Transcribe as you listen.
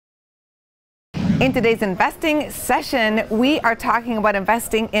In today's investing session, we are talking about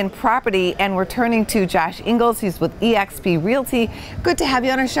investing in property, and we're turning to Josh Inglis. He's with EXP Realty. Good to have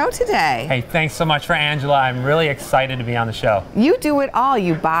you on our show today. Hey, thanks so much for Angela. I'm really excited to be on the show. You do it all.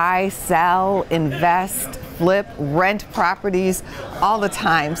 You buy, sell, invest, flip, rent properties all the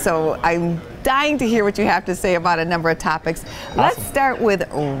time. So I'm dying to hear what you have to say about a number of topics. Awesome. Let's start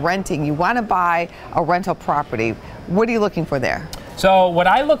with renting. You want to buy a rental property. What are you looking for there? So what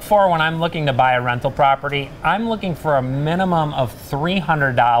I look for when I'm looking to buy a rental property, I'm looking for a minimum of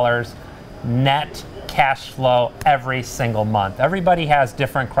 $300 net cash flow every single month. Everybody has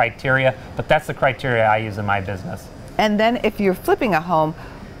different criteria, but that's the criteria I use in my business. And then if you're flipping a home,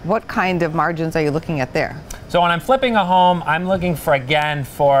 what kind of margins are you looking at there? So when I'm flipping a home, I'm looking for, again,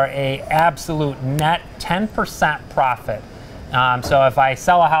 for a absolute net 10% profit. So if I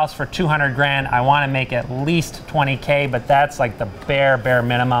sell a house for 200 grand, I want to make at least 20K, but that's like the bare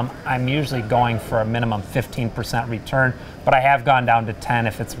minimum. I'm usually going for a minimum 15% return, but I have gone down to 10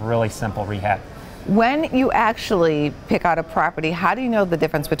 if it's really simple rehab. When you actually pick out a property, how do you know the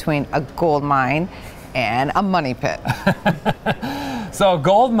difference between a gold mine and a money pit? So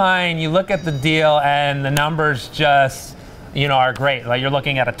gold mine, you look at the deal and the numbers just, are great. Like you're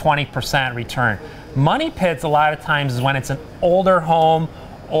looking at a 20% return. Money pits a lot of times is when it's an older home,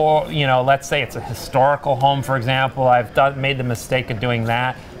 or let's say it's a historical home, for example. I've made the mistake of doing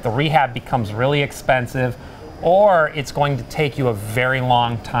that. The rehab becomes really expensive, or it's going to take you a very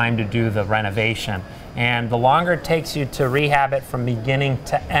long time to do the renovation. And the longer it takes you to rehab it from beginning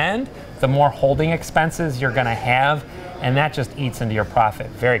to end, the more holding expenses you're going to have, and that just eats into your profit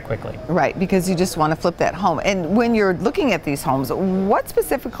very quickly. Right, because you just want to flip that home. And when you're looking at these homes, what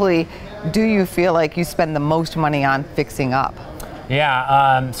specifically do you feel like you spend the most money on fixing up?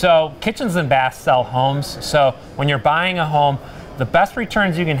 Yeah, so kitchens and baths sell homes. So when you're buying a home, the best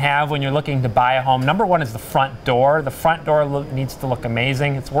returns you can have when you're looking to buy a home, number one is the front door. The front door needs to look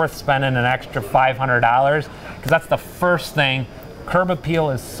amazing. It's worth spending an extra $500 because that's the first thing. Curb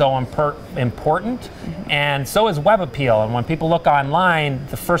appeal is so important, and so is web appeal. And when people look online,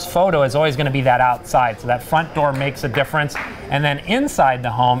 the first photo is always going to be that outside. So that front door makes a difference. And then inside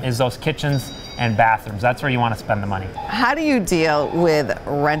the home is those kitchens and bathrooms. That's where you want to spend the money. How do you deal with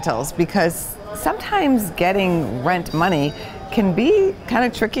rentals? Because sometimes getting rent money can be kind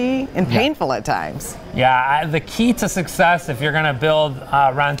of tricky and painful at times. Yeah, the key to success if you're going to build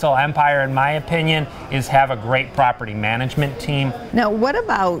a rental empire, in my opinion, is have a great property management team. Now, what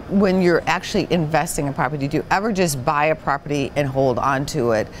about when you're actually investing in property? Do you ever just buy a property and hold on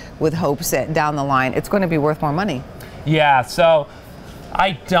to it with hopes that down the line it's going to be worth more money? Yeah, so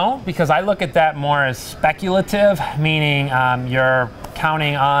I don't, because I look at that more as speculative, meaning you're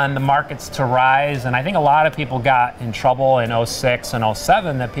counting on the markets to rise. And I think a lot of people got in trouble in 06 and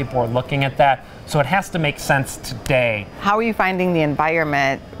 07 that people were looking at that. So it has to make sense today. How are you finding the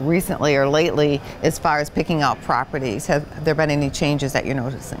environment recently or lately as far as picking out properties? Have there been any changes that you're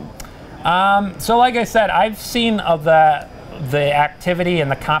noticing? So like I said, I've seen the activity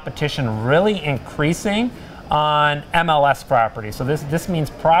and the competition really increasing on MLS properties. So this means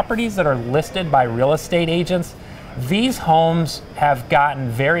properties that are listed by real estate agents. These homes have gotten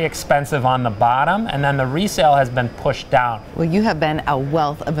very expensive on the bottom, and then the resale has been pushed down. Well, you have been a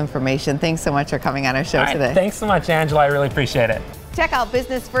wealth of information. Thanks so much for coming on our show today. Thanks so much, Angela. I really appreciate it. Check out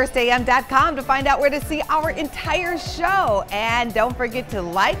businessfirstam.com to find out where to see our entire show. And don't forget to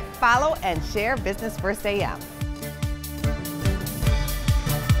like, follow, and share Business First AM.